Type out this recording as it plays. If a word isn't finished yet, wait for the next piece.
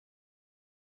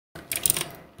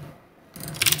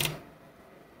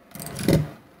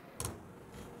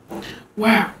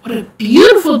Wow, what a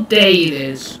beautiful day it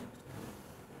is.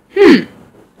 Wait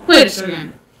a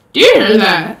second. Do you hear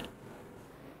that?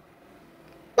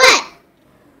 What?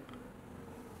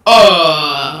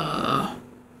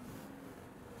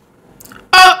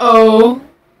 Uh-oh.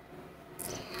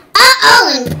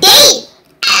 Uh-oh, indeed.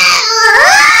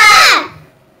 Ah!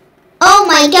 Oh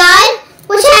my God,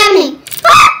 what's happening?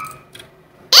 Ah!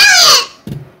 Alien!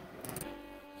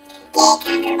 Get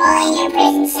comfortable in your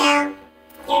prison cell.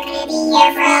 You're gonna be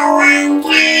here for a long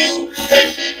time.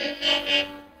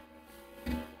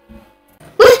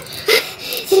 What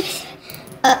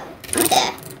the?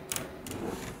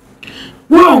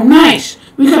 Whoa, nice.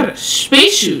 We got a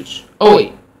spacesuit. Oh,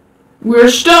 wait. We're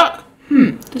stuck.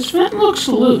 This vent looks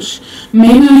loose.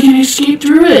 Maybe we can escape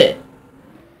through it.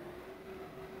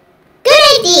 Good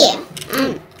idea.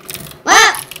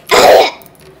 Well,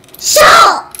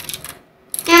 so.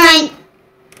 Never mind.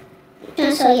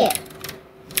 Don't show yet.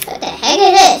 What the heck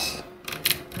is this?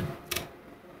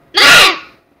 Ah!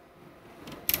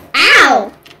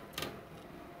 Ow!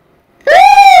 Woo!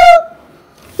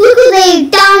 Look what they've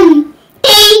done.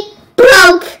 They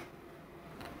broke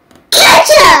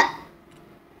ketchup.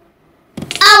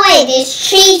 Oh wait, there's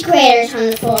cheese graters on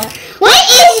the floor. What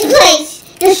is this place?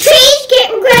 There's cheese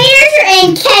graters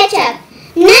and ketchup.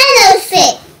 None of those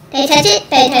fit. Did I touch it?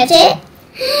 Did I touch it?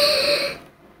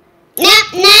 No,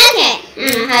 okay. I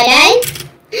don't know how I died.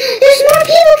 There's more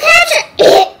people ketchup.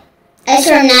 I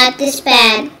swear I'm not this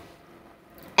bad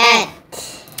at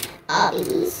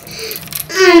Obbies.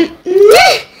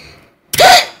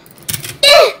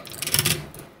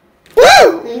 Woo!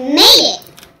 We made it.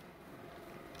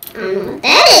 I don't know what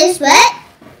that is, but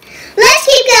let's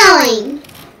keep going.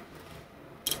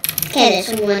 Okay, there's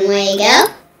one way to go.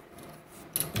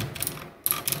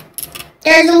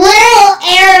 There's literal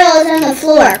arrows on the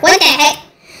floor. What the heck?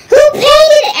 Who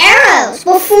painted arrows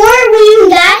before we even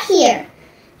got here?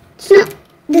 It's not,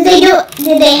 did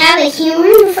they have a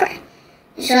human before?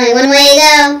 There's only one way to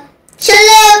go.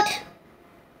 Salute!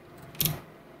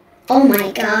 Oh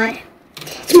my God.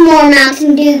 It's more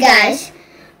Mountain Dew, guys.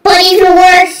 But even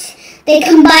worse, they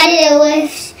combined it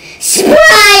with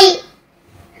Sprite!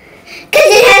 Because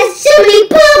it has so many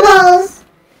bubbles!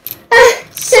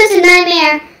 Such a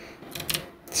nightmare.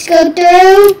 Let's go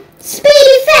through.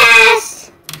 Speedy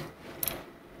fast!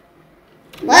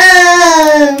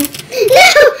 Whoa! No!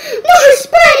 More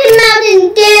Sprite and Mountain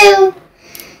Dew!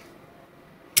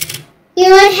 You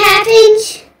know what happens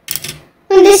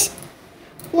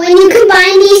when you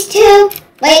combine these two?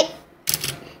 Wait.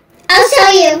 I'll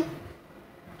tell you.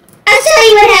 I'll tell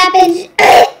you what happens.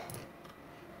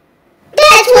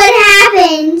 That's what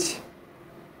happens.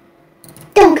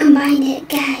 Don't combine it,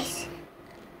 guys.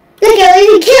 Look at we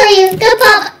can kill you. Don't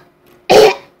pop.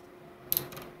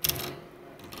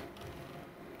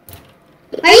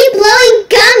 Why are you blowing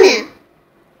gum now?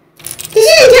 This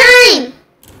isn't time.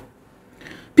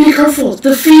 Be careful.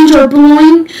 The fiends are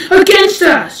blowing against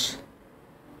us.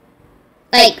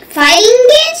 Like fighting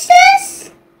against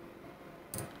us?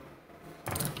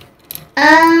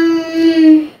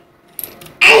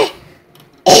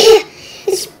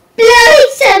 It's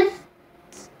blowing some.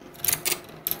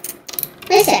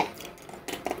 Listen.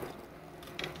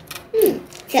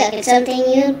 Feel like it's something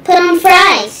you put on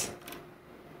fries.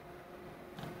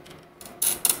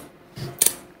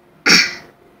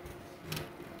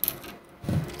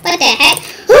 What the heck?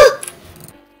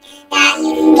 Thought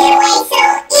you can get away so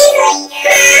easily,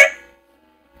 huh?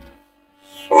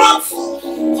 Let's see if you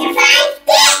can survive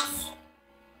this.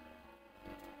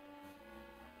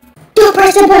 Don't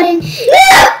press the button. No!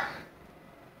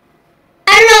 I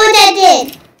don't know what that did.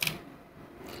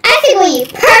 I think we'll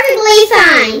be perfectly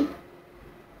fine.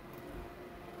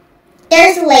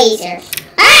 There's lasers.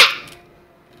 Ah!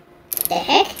 What the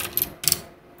heck?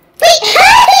 Wait,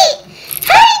 how did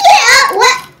he get up?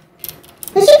 What?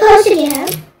 Was he supposed to get up?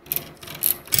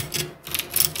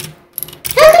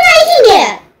 How come I can get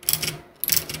up?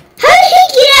 How did he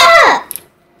get up?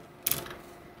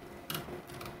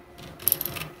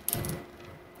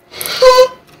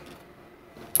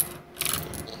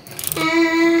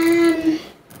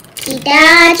 Keep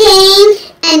dodging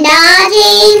and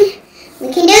dodging. We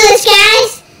can do this,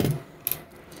 guys.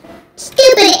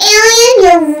 Stupid alien,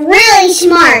 you're really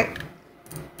smart.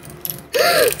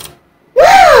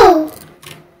 Whoa!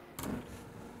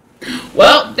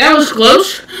 Well, that was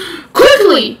close.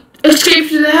 Quickly! Escape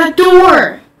through that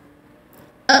door!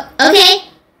 Okay.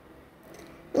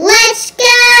 Let's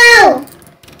go!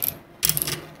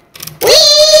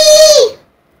 Whee!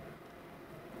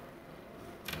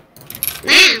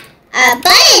 Wow, a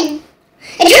button!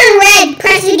 It turned red,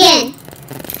 press it again.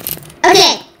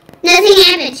 Okay, nothing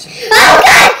happens. Ah!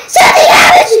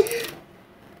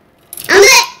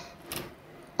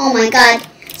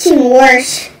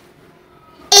 worse.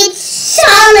 It's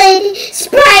solid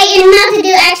Sprite and Mountain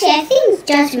Dew. Actually, I think it's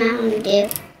just Mountain Dew.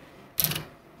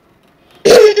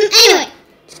 Anyway,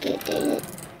 let's get through it.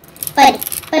 Buddy.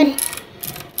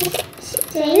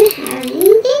 Do they even have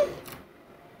anything?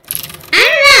 I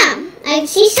don't know. I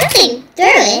see something through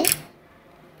it.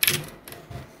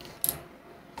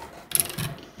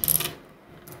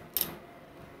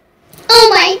 Oh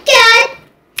my god!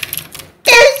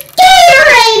 There's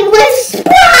Gatorade with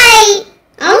Sprite!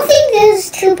 I don't think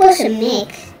those two supposed to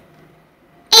mix.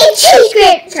 And cheese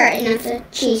graters! Sorry, not the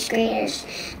cheese graters.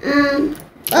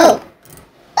 Oh,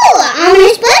 an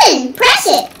ominous button! Press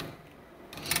it!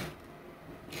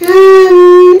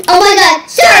 Oh my god!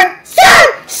 Sir!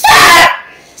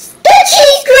 The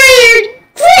cheese grater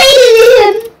grated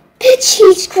him! The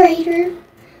cheese grater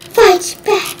fights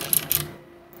back.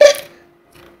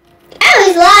 Oh,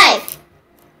 he's alive!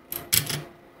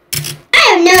 I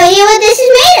have no idea what this is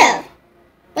made of.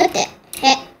 What the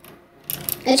heck?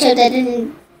 Let's hope that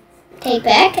didn't take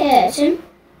back. Ooh,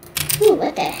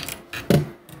 what the heck?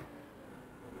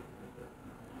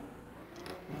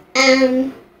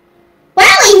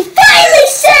 Wow, he finally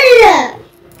set it up!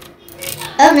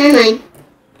 Oh, never mind.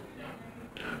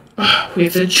 We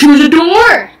have to choose a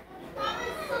door.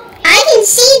 I can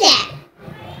see that.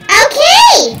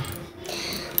 Okay.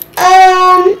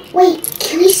 Wait,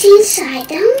 can we see inside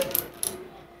them?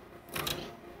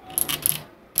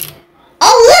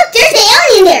 Oh, look, there's the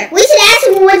alien there. We should ask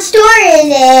him what store is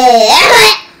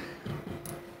it.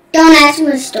 Don't ask him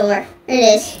what store it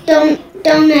is.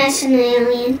 Don't ask an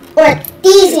alien. Or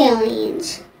these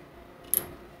aliens.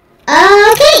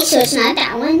 Okay, so it's not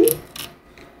that one.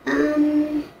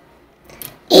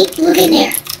 Hey, look in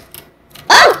there.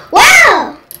 Oh,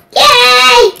 wow!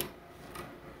 Yay!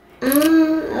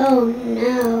 Oh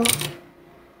no.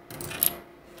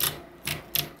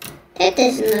 That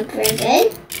doesn't look very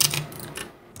good.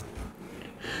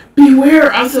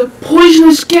 Beware of the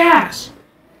poisonous gas.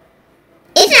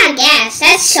 It's not gas,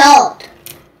 that's salt.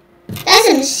 That's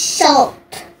some salt.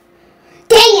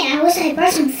 Dang it, I wish I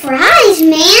brought some fries,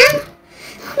 man.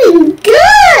 That would be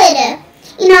good.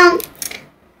 You know,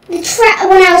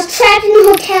 when I was trapped in the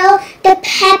hotel, the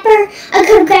pepper, I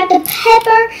could have grabbed the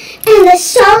pepper and the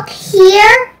salt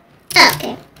here. Oh,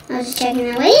 okay, I was just checking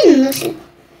that way and listen.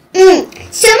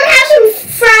 Someone have some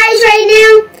fries right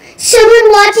now?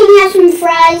 Someone watching have some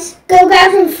fries? Go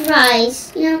grab some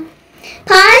fries, you know.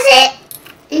 Pause it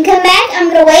and come back. I'm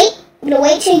gonna wait. I'm gonna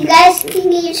wait till you guys can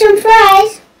get some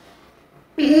fries.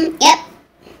 Yep.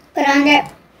 Put on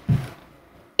there.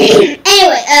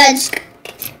 Anyway, just...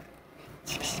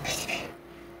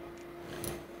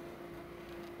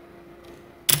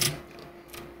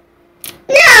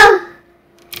 No!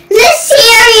 The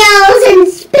cereal's in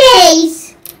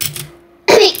space!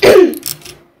 I mean,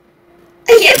 I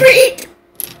can't breathe!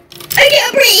 I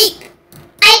can't breathe!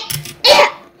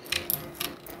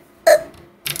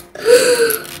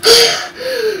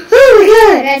 Oh my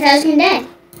god, I thought I was gonna die.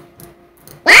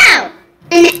 Wow!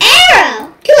 An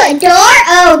arrow! To a door?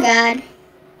 Oh god.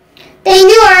 They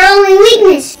knew our only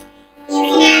weakness. You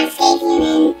cannot escape,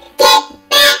 human. Get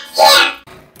back here!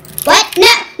 What? No!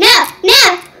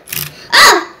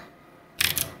 Oh!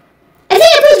 I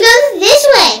think I'm supposed to go this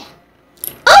way.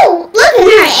 Oh, look,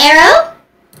 another arrow.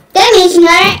 That means you're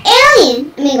not an alien.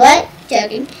 I mean, what?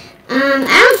 Joking. I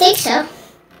don't think so.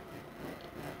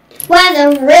 Wow,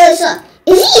 they're really slow.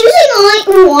 Is he using only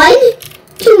one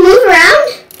to move around?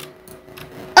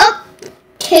 Oh,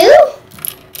 two?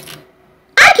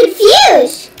 I'm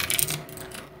confused.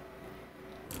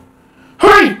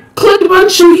 Hurry! Click the button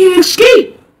so we can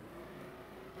escape.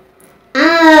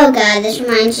 Oh god, this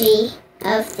reminds me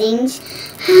of things.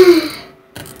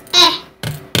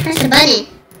 Press the button.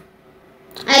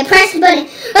 I pressed the button.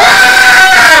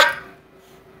 Ah!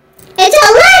 It's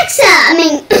Alexa! I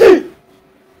mean...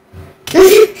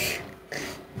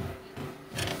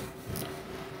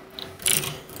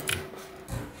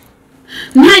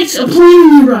 Nice, a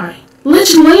plane nearby.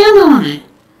 Let's land on it.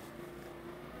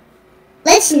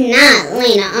 Let's not,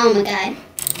 Lena. Oh my god.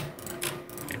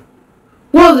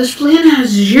 Well, this plane has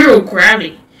 0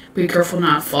 gravity. Be careful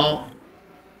not to fall.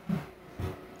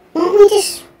 Won't we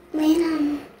just land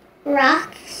on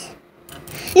rocks?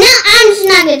 No, I'm just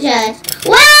not gonna judge.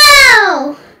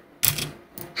 Wow!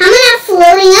 How am I not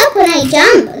floating up when I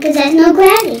jump? Because there's no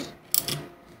gravity.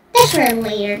 That's for a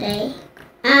later day.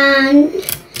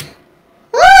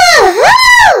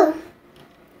 Woohoo!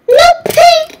 No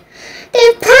pink!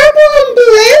 There's purple and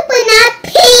blue, but not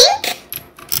pink!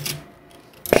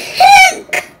 Pink!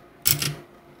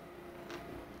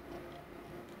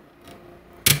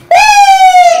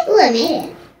 Woo! Ooh, I made it.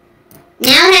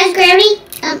 Now it has gravity?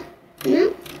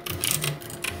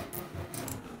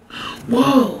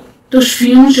 Whoa, those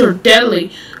fumes are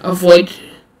deadly. Avoid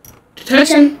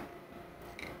detection.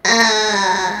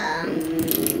 I'm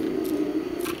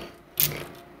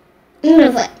gonna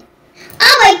avoid.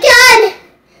 Oh my god!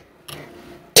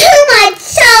 Too much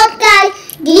salt, guys!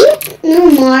 Do you know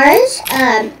Mars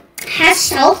has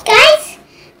salt, guys?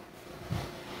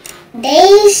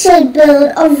 They should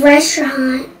build a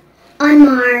restaurant on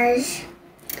Mars.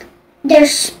 Their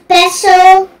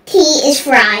specialty is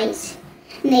fries.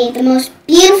 And they have the most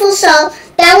beautiful salt.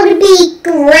 That would be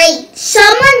great.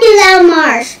 Someone do that on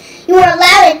Mars. You are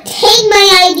allowed to take my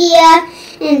idea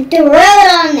and throw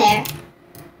it on there.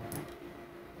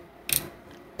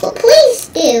 Well, please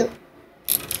do.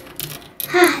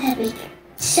 That'd be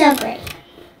so great.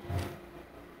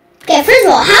 Okay, first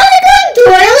of all, how is it going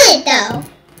through it though?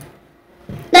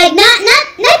 Like not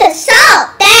the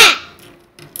salt, that.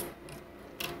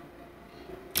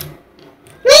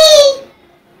 Whee!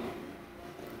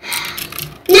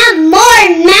 Not more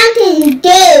Mountain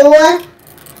Dew.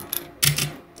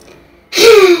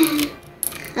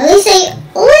 At least they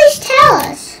always tell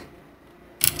us.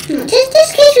 Just in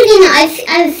case we didn't know, I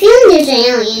have a feeling there's an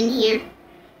alien here.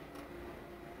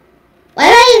 Why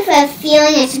do I have a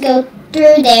feeling I should go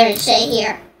through there and stay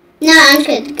here? No, I'm just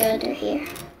going to go through here.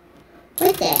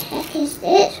 What the heck is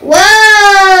this? Whoa!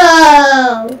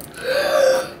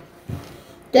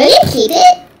 Do I get to keep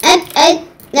it?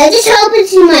 I just hope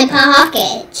it's in my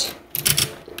pocket.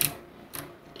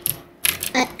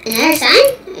 Another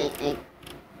sign?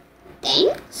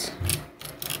 Thanks.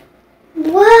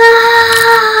 Wow!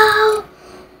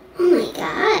 Oh my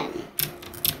god.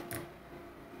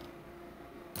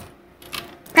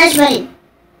 Press button.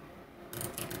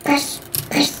 Press.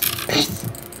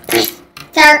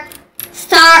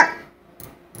 Start.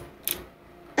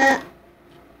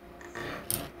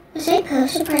 Was I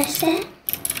supposed to press that?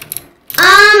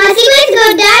 I think we have to go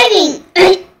diving.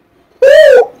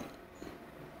 Woo!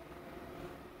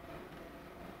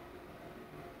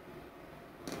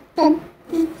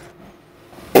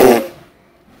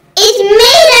 It's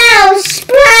made out of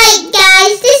Sprite,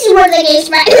 guys. This is where they get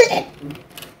Sprite.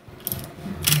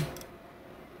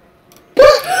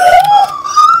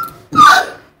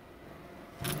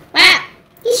 Wow,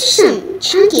 these are some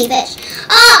chunky fish.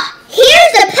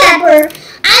 Here's the pepper.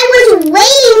 I was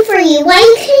waiting for you. Why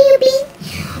couldn't you be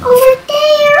over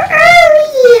there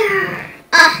earlier?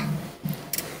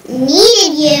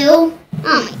 Needed you.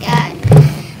 Oh my god.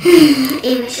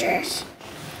 Amateurs.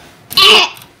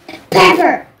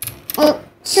 Pepper. Oh,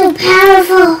 so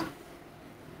powerful.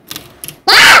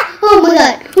 Ah! Oh my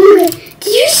god. Did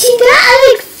you see that?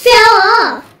 I fell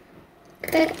off.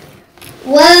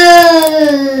 Whoa.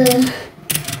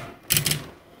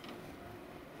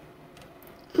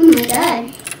 Oh my god.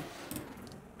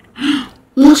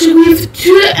 Looks like we have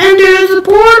to enter the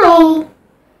portal.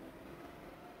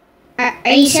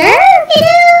 Are you sure?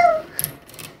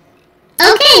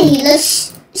 Okay, he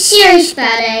looks serious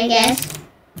about it, I guess.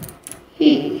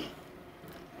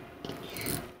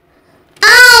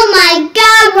 Oh my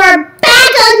god, we're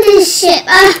back on this ship.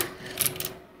 I'm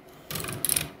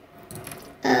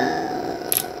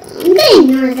gonna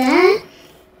ignore that.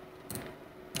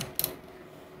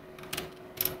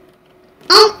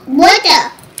 Oh, what the?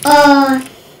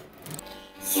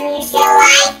 So you're still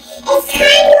alive? It's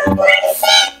time to abort the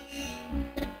ship!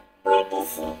 Abort the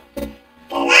ship.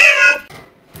 Good luck!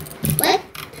 What?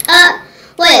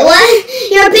 Wait, what?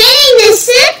 You're abandoning the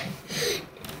ship?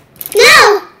 No!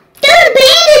 Don't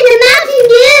abandon the Mountain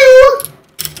Dew!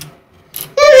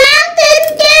 The Mountain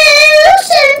Dew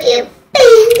shouldn't be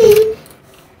abandoned.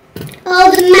 Oh,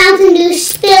 the Mountain Dew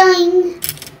spilling.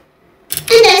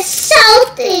 And the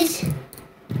salt is...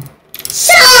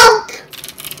 salt!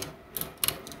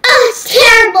 Oh, it's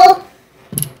terrible.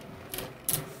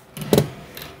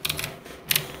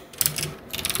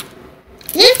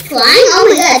 Is it flying? Oh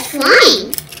my god, it's flying.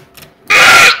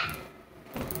 Ah!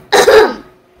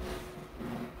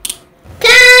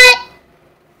 Cut!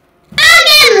 I'm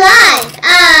alive.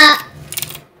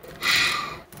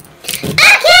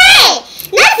 Okay!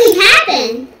 Nothing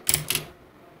happened.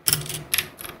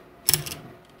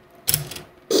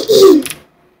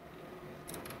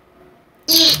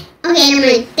 Okay, never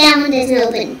mind. That one doesn't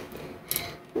open.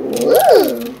 Woo!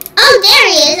 Oh, there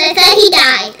he is. I thought he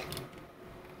died.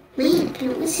 Man, I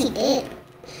kind of wish he did.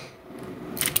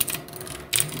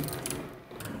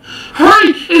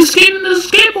 Hurry! Escape in the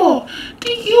escape hole! The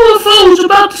UFO is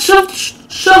about to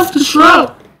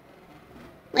self-destruct.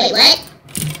 Wait, what?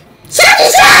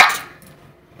 Self-destruct!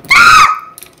 Ah!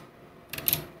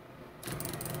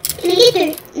 Can I get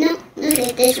through? No, look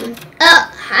at this one.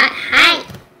 Oh, hi.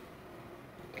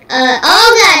 Oh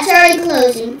god, it's already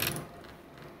closing.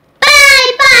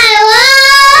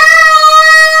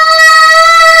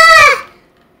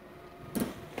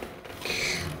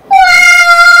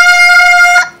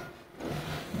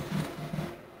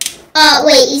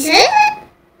 wait, is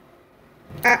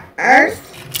that Earth?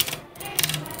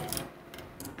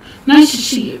 Nice to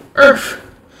see you. Earth.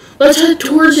 Let's head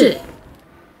towards it.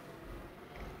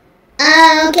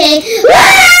 Okay.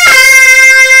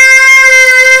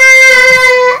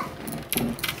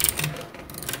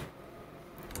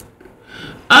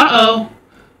 Uh-oh.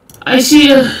 I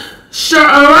see a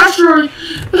asteroid.